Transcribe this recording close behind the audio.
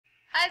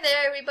Hi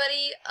there,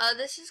 everybody.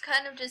 This is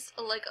kind of just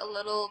like a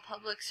little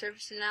public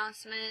service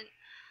announcement.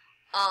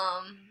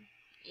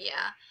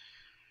 Yeah.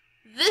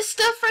 This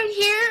stuff right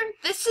here,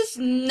 this is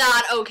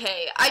not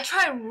okay. I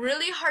try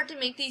really hard to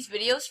make these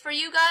videos for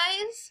you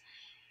guys,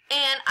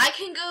 and I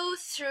can go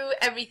through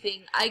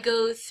everything. I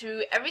go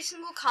through every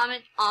single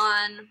comment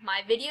on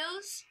my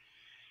videos,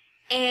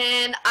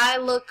 and I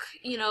look,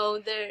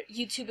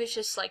 YouTube is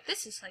just like,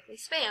 this is likely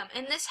spam,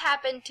 and this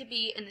happened to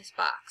be in this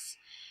box.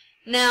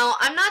 Now,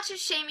 I'm not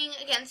just shaming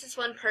against this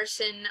one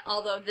person,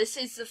 although this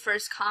is the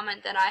first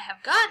comment that I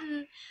have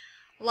gotten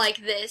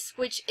like this,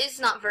 which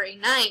is not very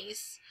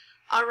nice.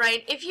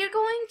 Alright, if you're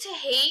going to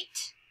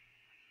hate,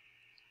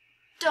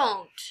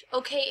 don't,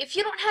 okay? If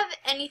you don't have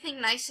anything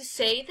nice to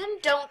say, then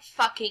don't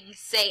fucking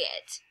say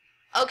it,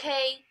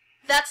 okay?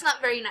 That's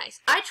not very nice.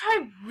 I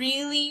try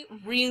really,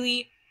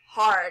 really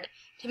hard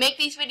to make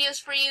these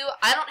videos for you.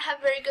 I don't have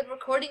very good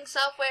recording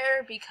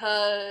software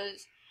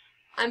because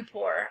I'm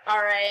poor,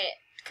 alright?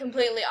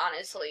 Completely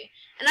honestly.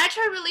 And I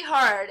try really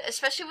hard,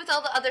 especially with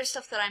all the other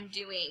stuff that I'm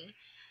doing.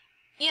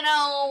 You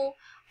know,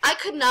 I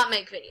could not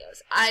make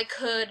videos. I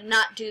could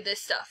not do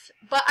this stuff.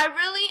 But I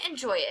really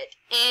enjoy it.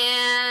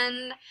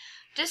 And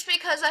just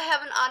because I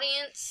have an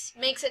audience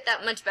makes it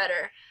that much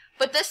better.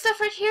 But this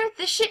stuff right here,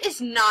 this shit is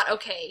not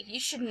okay. You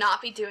should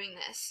not be doing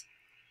this.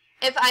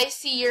 If I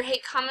see your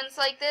hate comments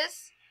like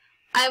this,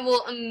 I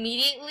will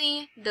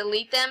immediately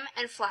delete them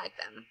and flag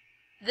them.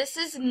 This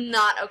is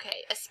not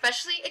okay,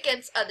 especially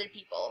against other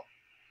people.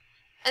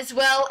 As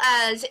well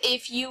as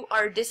if you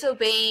are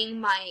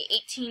disobeying my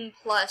 18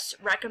 plus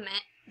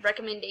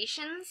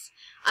recommendations,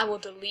 I will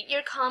delete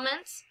your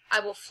comments,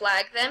 I will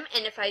flag them,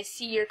 and if I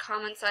see your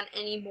comments on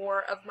any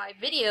more of my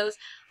videos,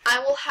 I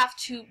will have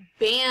to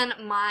ban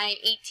my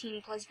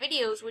 18 plus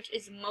videos, which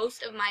is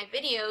most of my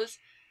videos,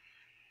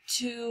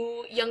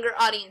 to younger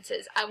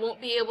audiences. I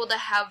won't be able to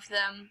have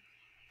them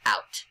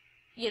out,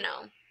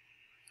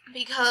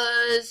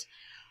 because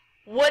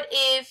what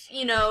if,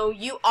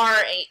 you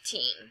are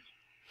 18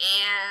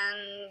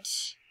 and,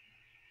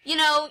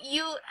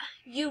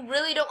 you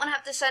really don't want to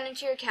have to sign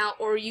into your account,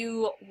 or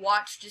you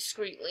watch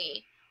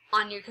discreetly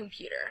on your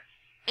computer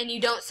and you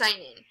don't sign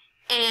in.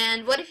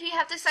 And what if you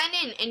have to sign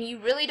in and you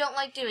really don't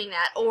like doing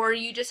that, or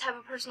you just have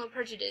a personal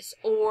prejudice,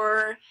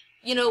 or,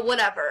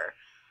 whatever.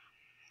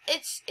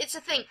 It's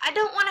a thing. I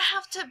don't want to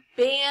have to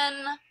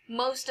ban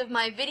most of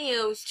my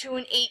videos to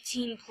an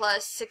 18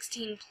 plus,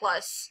 16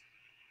 plus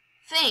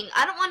thing.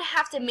 I don't want to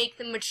have to make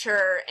them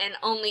mature and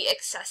only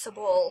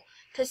accessible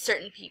to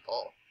certain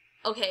people.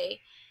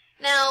 Okay?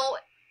 Now,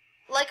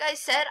 like I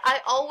said, I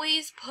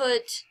always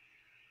put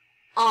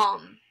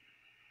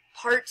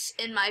parts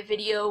in my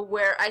video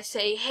where I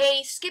say,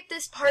 hey, skip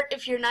this part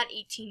if you're not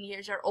 18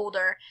 years or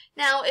older.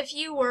 Now, if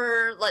you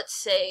were, let's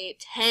say,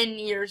 10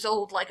 years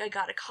old, like I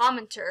got a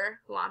commenter,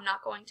 who I'm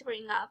not going to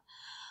bring up,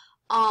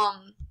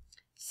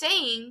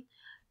 saying,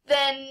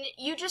 then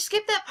you just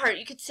skip that part.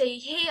 You could say,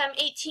 hey, I'm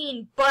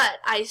 18, but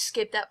I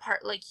skipped that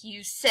part like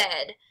you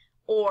said,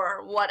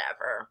 or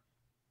whatever.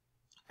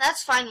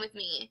 That's fine with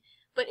me.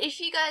 But if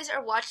you guys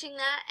are watching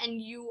that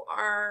and you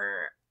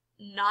are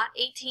not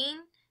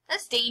 18,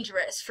 that's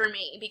dangerous for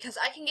me, because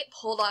I can get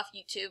pulled off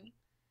YouTube.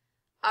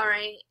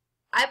 Alright?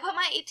 I put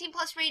my 18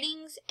 plus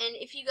ratings, and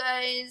if you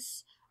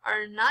guys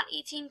are not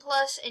 18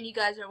 plus and you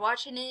guys are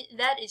watching it,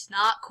 that is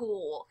not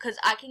cool, because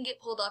I can get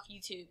pulled off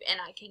YouTube, and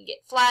I can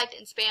get flagged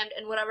and spammed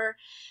and whatever,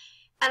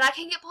 and I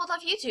can get pulled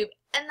off YouTube,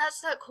 and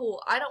that's not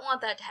cool. I don't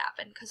want that to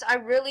happen, because I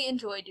really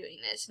enjoy doing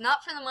this.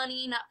 Not for the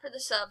money, not for the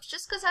subs,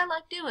 just because I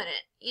like doing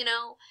it,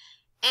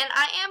 And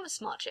I am a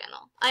small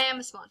channel.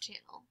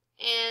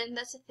 And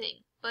that's the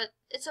thing. But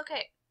it's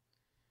okay.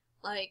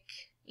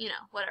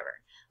 Whatever.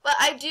 But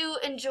I do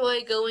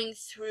enjoy going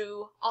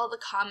through all the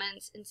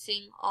comments and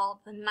seeing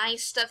all the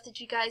nice stuff that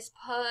you guys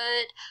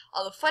put,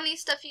 all the funny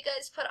stuff you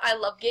guys put. I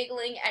love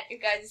giggling at your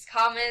guys'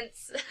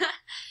 comments.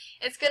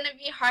 It's gonna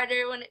be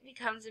harder when it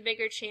becomes a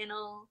bigger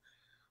channel.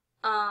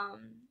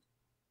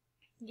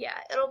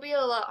 Yeah, it'll be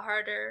a lot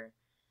harder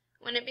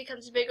when it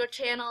becomes a bigger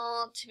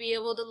channel to be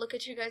able to look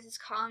at you guys'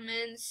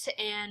 comments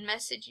and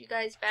message you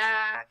guys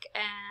back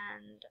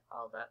and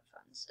all that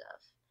fun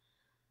stuff.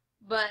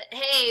 But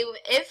hey,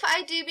 if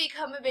I do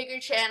become a bigger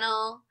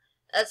channel,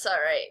 that's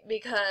alright,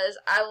 because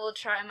I will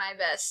try my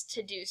best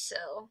to do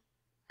so.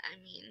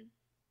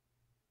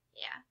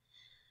 Yeah.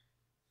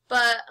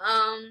 But,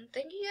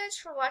 thank you guys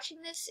for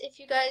watching this if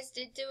you guys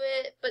did do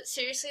it. But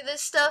seriously,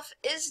 this stuff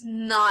is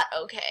not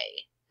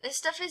okay. This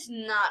stuff is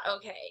not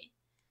okay.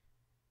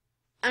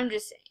 I'm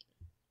just saying.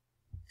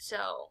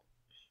 So,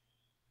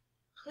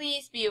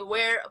 please be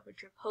aware of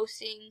what you're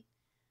posting.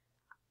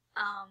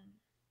 Yeah.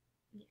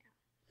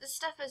 This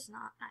stuff is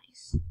not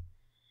nice.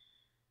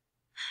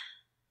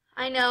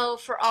 I know,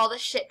 for all the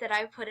shit that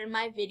I put in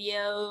my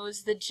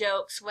videos, the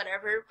jokes,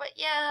 whatever, but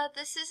yeah,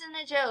 this isn't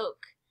a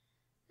joke.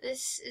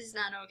 This is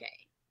not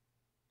okay.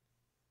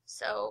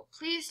 So,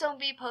 please don't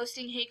be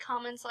posting hate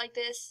comments like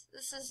this.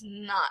 This is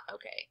not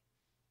okay.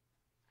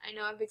 I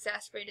know I've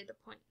exasperated the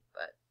point,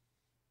 but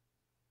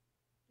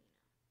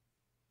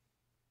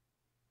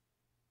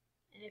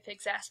And if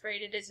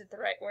exasperated isn't the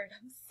right word,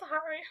 I'm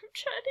sorry. I'm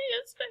trying to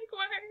use big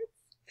words.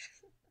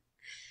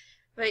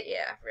 But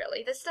yeah,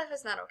 really, this stuff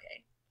is not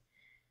okay.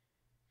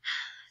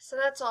 So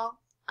that's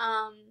all.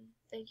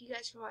 Thank you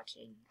guys for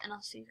watching, and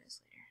I'll see you guys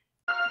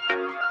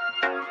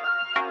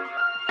later.